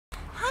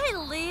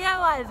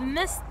I've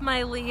missed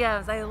my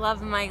Leos. I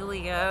love my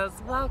Leos.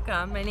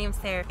 Welcome. My name's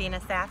Serafina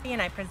Safi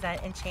and I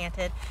present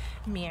Enchanted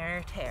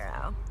Mirror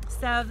Tarot.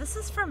 So this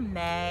is for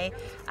May.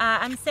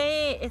 I'm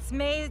saying it's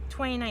May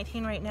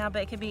 2019 right now,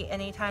 but it could be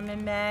any time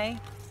in May.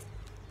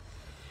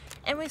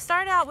 And we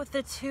start out with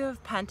the Two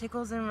of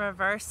Pentacles in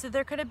reverse. So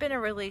there could have been a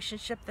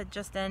relationship that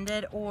just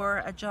ended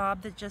or a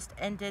job that just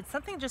ended.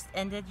 Something just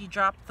ended. You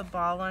dropped the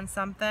ball on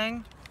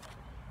something.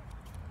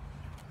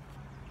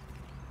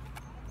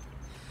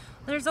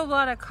 There's a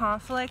lot of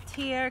conflict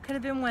here. It could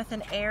have been with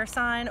an air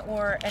sign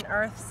or an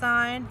earth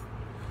sign.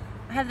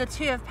 I have the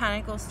Two of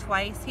Pentacles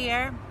twice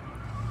here.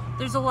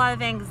 There's a lot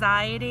of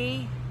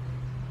anxiety.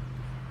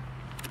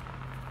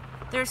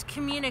 There's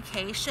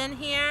communication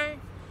here.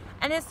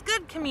 And it's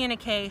good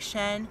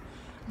communication,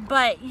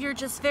 but you're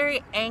just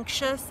very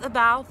anxious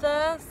about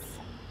this.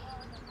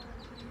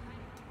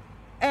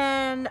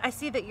 And I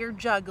see that you're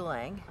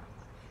juggling.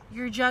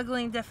 You're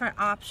juggling different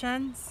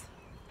options.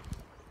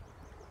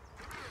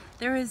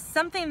 There was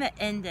something that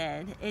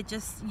ended.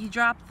 You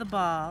dropped the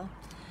ball.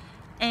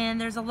 And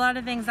there's a lot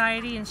of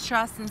anxiety and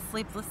stress and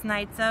sleepless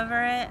nights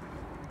over it.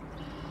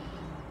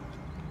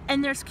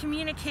 And there's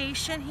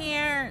communication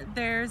here.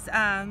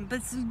 But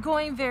it's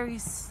going very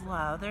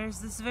slow.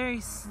 There's this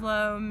very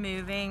slow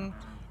moving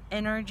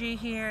energy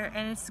here,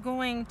 and it's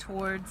going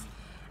towards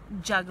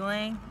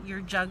juggling.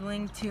 You're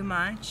juggling too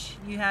much.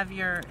 You have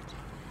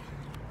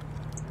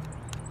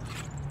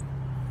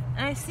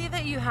and I see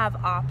that you have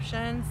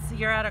options.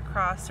 You're at a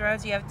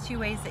crossroads. You have two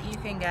ways that you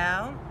can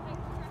go.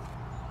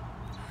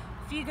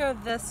 If you go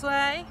this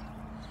way,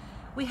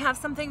 we have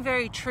something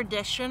very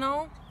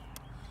traditional.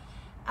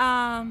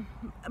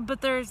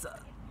 But there's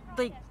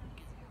like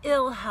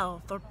ill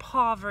health or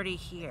poverty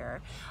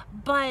here.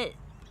 But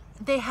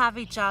they have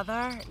each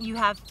other. You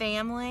have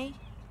family.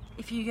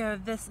 If you go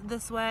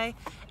this way,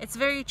 it's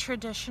very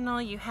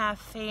traditional. You have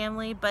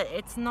family, but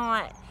it's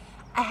not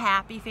a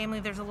happy family.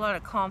 There's a lot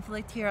of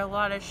conflict here, a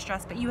lot of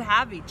stress, but you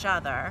have each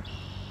other.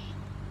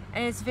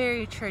 And it's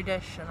very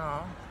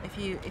traditional. If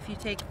you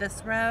take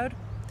this road,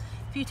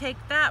 if you take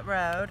that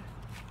road,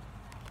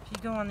 if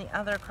you go on the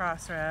other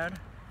crossroad,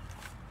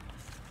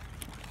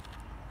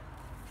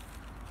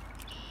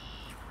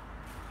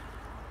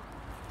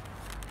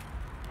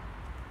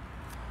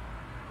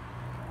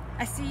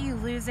 I see you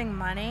losing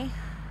money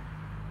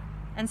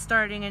and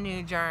starting a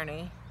new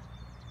journey.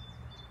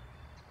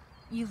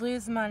 You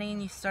lose money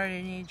and you start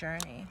a new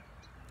journey.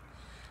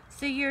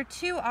 So your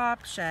two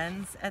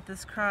options at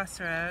this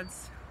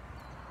crossroads.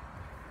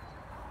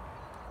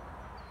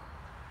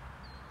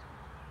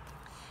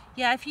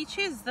 Yeah, if you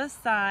choose this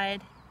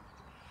side,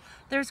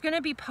 there's going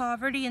to be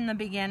poverty in the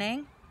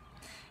beginning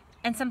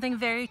and something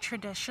very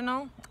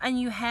traditional, and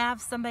you have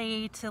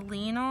somebody to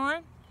lean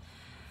on.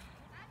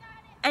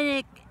 And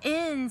it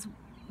ends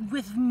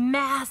with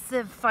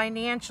massive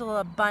financial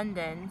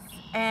abundance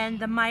and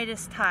the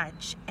Midas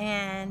touch,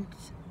 and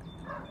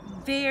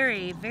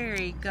very,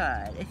 very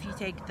good. If you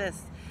take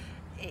this,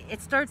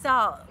 it starts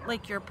out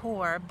like you're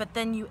poor, but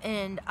then you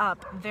end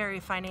up very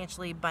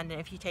financially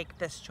abundant if you take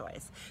this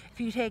choice. If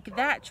you take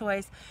that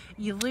choice,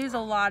 you lose a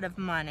lot of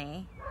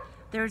money.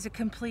 There's a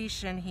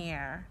completion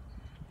here.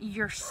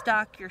 You're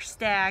stuck, you're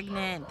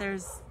stagnant,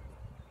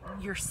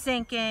 you're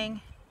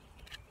sinking.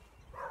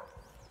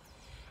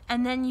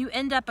 And then you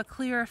end up a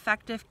clear,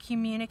 effective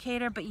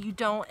communicator, but you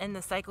don't end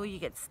the cycle. You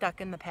get stuck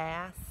in the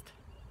past.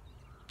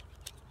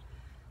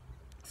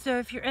 So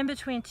if you're in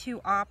between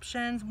two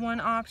options, one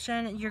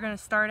option, you're going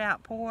to start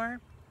out poor,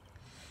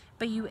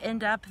 but you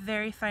end up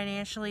very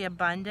financially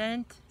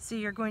abundant. So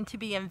you're going to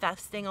be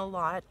investing a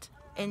lot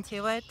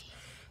into it.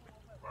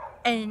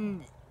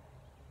 And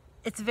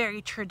it's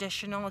very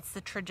traditional. It's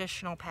the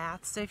traditional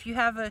path. So if you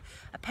have a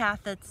path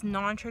that's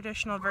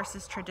non-traditional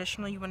versus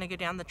traditional, you want to go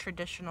down the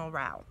traditional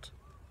route.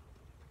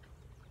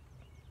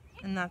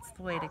 And that's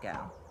the way to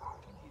go.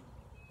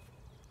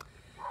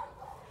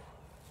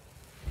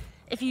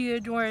 If you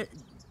go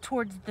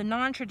towards the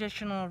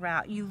non-traditional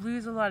route, you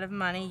lose a lot of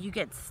money, you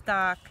get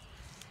stuck,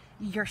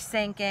 you're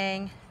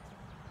sinking.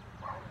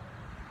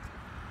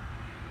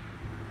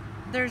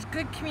 There's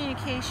good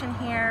communication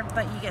here,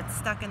 but you get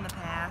stuck in the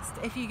past.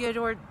 If you go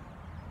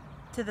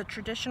to the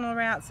traditional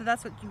route, so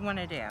that's what you want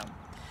to do.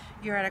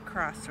 You're at a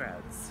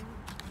crossroads.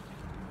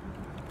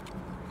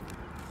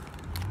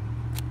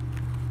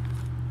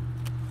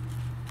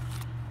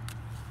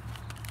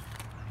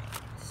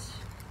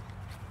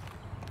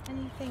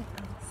 Anything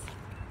else?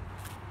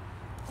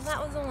 Well,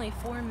 that was only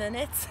 4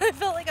 minutes. I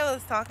felt like I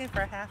was talking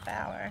for a half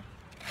hour.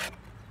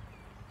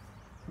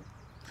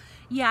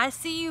 Yeah, I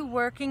see you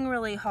working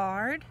really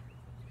hard.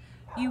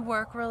 You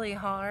work really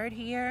hard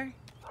here.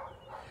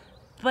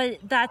 But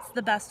that's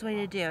the best way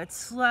to do it. It's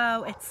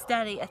slow, it's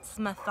steady, it's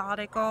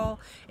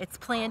methodical, it's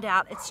planned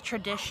out, it's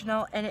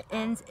traditional, and it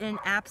ends in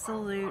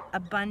absolute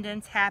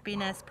abundance,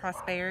 happiness,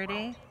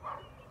 prosperity.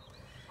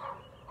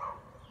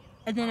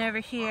 And then over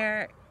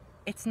here,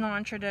 it's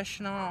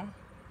non-traditional,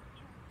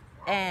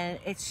 and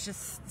it's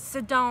just,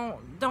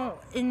 so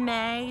in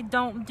May,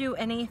 don't do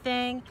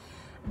anything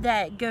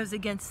that goes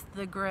against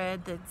the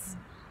grid, that's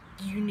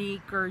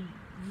unique, or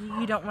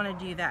you don't want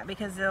to do that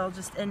because it'll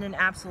just end in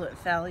absolute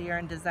failure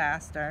and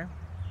disaster.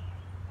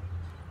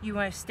 You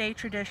want to stay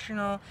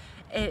traditional.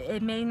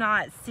 It may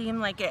not seem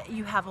like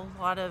you have a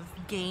lot of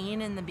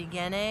gain in the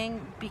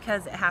beginning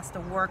because it has to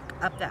work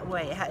up that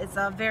way. It's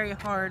a very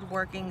hard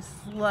working,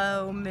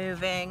 slow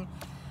moving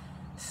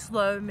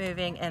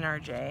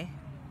energy,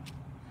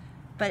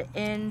 but it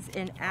ends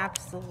in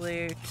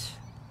absolute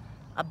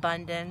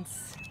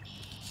abundance,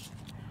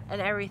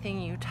 and everything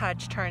you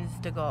touch turns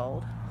to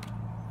gold.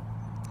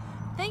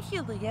 Thank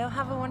you, Leo.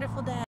 Have a wonderful day.